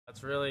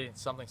It's really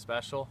something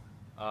special.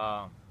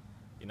 I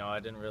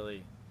didn't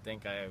really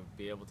think I would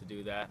be able to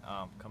do that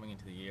coming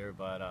into the year,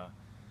 but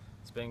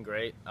it's been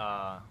great.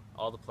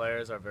 All the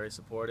players are very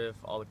supportive.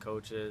 All the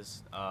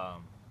coaches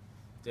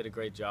did a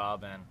great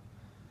job, and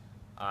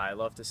I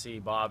love to see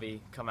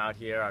Bobby come out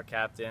here. Our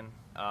captain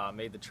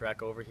made the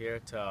trek over here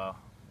to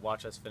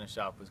watch us finish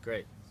up. It was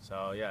great.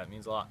 So yeah, it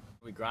means a lot.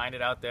 We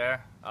grinded out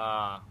there.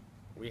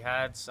 We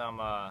had some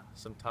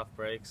tough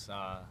breaks,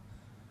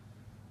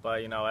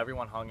 but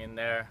everyone hung in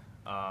there.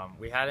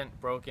 We hadn't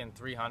broken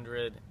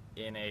 300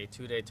 in a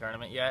 2-day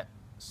tournament yet,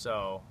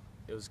 so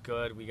it was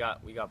good. We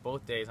got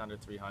both days under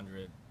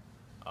 300.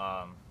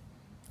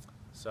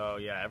 So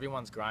yeah,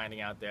 everyone's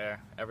grinding out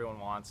there. Everyone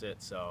wants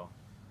it. So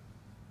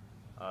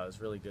it was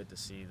really good to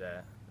see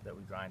that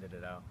we grinded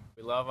it out.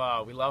 We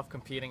love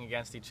competing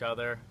against each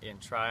other in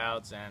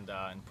tryouts and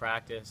in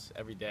practice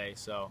every day.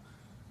 So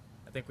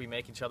I think we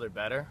make each other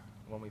better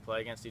when we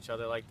play against each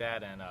other like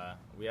that, and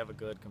we have a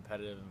good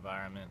competitive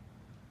environment.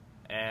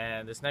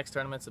 And this next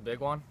tournament's a big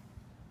one,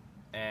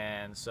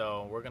 and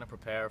so we're going to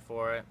prepare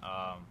for it.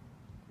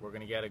 We're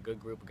going to get a good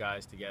group of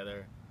guys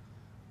together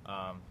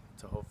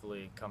to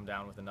hopefully come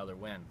down with another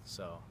win.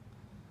 So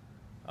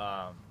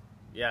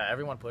yeah,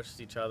 everyone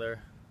pushes each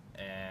other,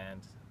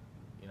 and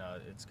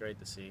it's great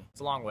to see.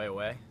 It's a long way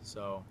away,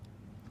 so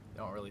you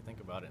don't really think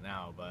about it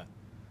now, but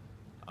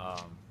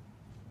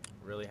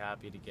really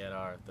happy to get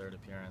our 3rd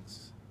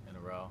appearance in a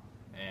row,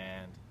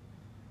 and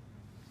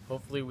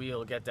hopefully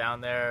we'll get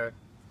down there a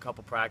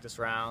couple practice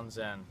rounds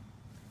and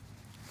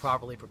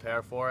properly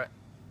prepare for it,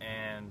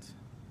 and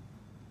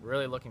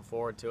really looking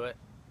forward to it.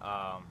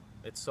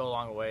 It's so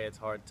long away, it's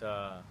hard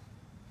to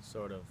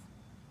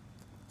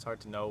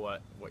know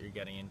what you're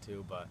getting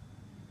into, but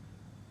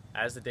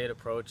as the date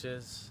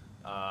approaches,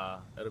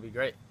 it'll be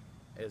great.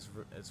 It's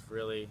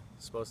really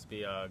supposed to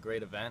be a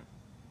great event,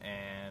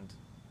 and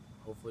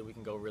hopefully we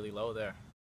can go really low there.